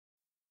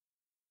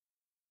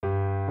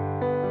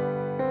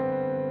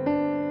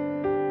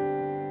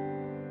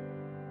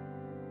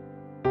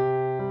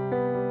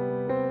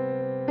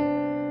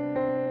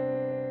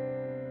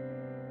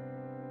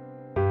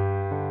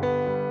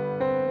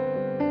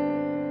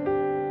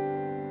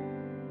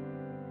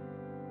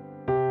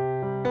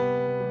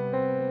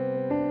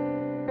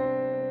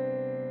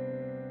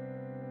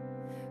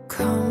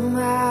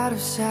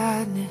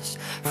sadness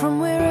from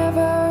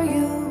wherever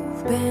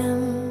you've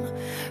been.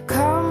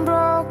 Come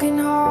broken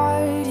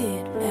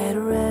hearted, let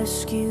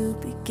rescue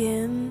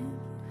begin.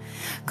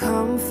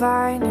 Come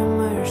find your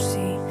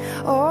mercy,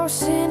 oh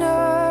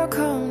sinner,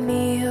 come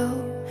kneel.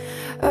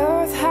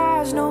 Earth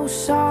has no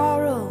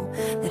sorrow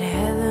that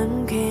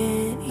heaven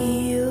can't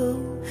heal.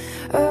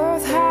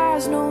 Earth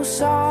has no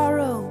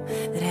sorrow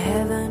that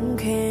heaven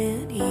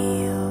can't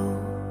heal.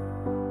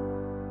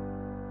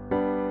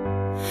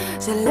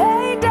 So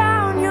lay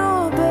down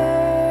your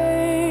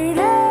burdens,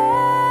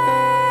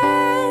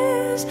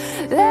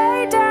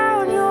 lay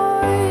down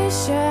your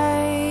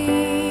shame.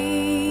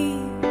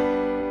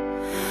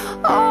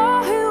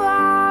 All who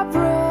are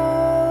broken,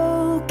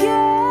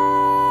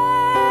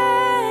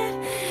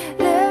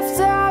 lift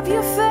up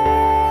your face.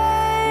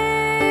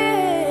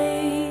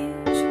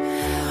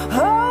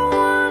 Oh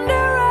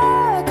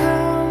wanderer,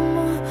 come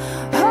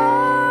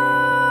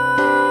home,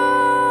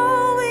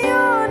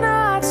 you're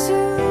not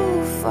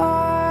too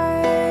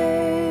far.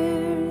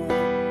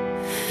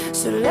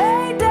 So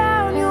lay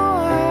down your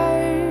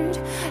hurt,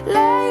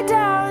 lay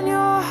down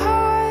your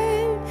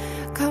heart,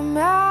 come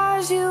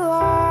as you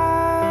are.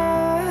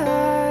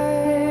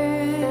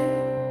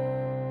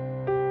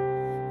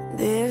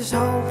 There's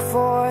hope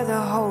for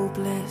the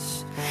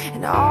hopeless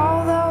and all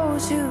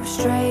those who've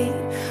strayed.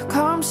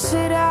 Come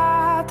sit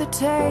at the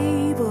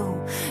table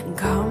and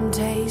come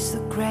taste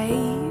the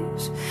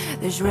grace.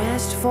 There's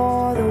rest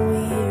for the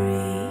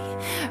weary,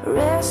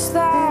 rest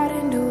that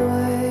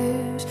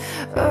endures.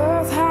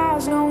 Earth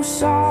has no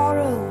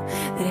sorrow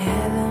that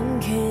heaven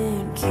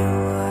can't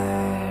cure.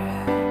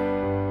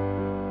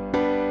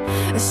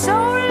 So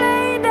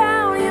lay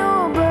down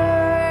your burdens,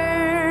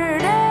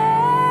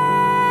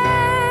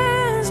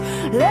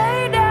 lay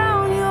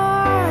down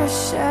your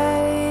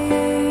shame.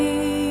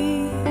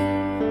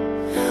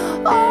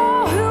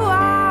 All who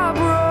are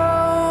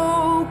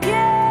broken,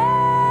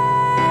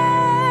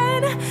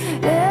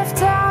 lift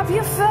up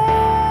your face.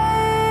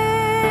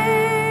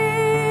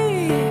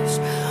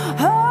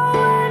 Oh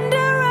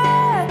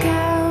wanderer,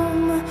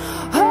 come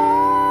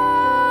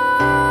home,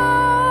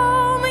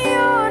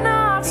 you're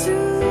not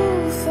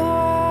too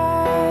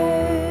far.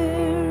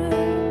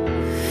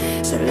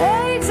 So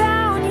lay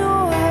down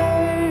your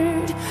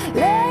hurt,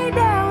 lay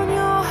down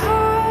your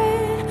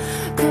heart,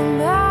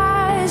 come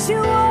as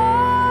you are,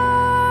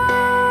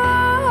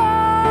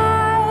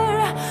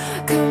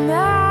 come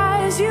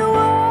as you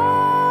are.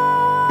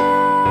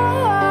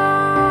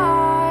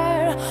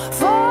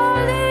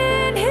 Fall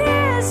in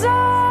his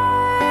arms,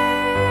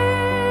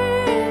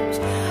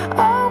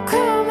 oh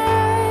come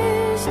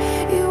as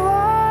you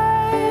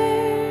are.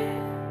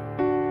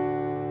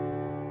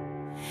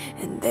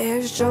 And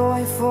there's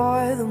joy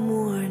for the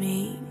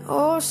morning,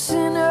 oh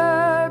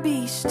sinner,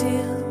 be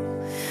still.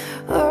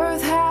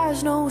 Earth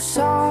has no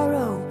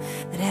sorrow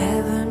that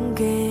heaven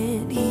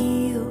can't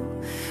heal.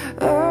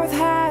 Earth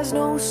has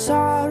no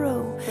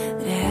sorrow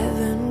that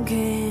heaven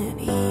can't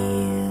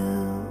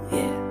heal.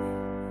 Yeah.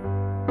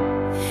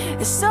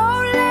 So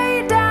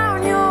lay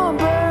down your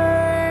burdens,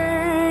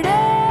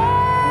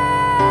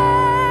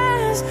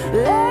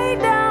 lay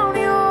down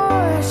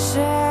your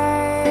shame.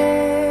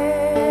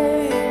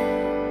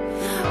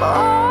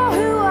 All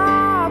who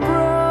are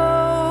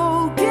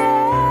broken,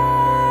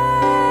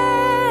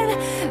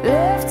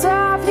 lift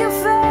up your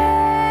face.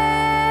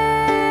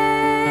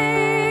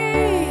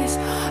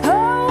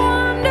 Oh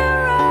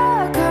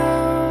wanderer,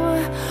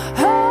 come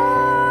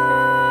home,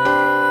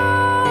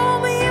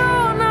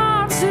 you're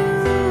not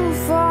too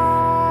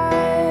far.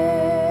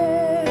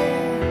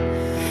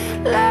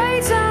 Lay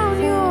down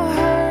your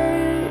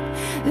hurt,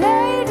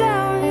 lay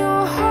down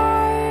your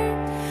heart,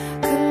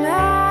 come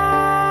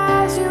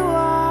as you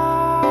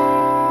are,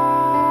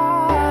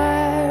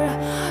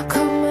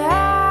 come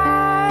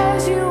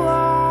as you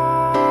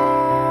are,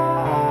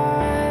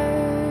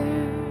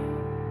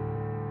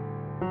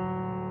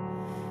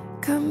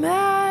 come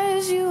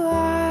as you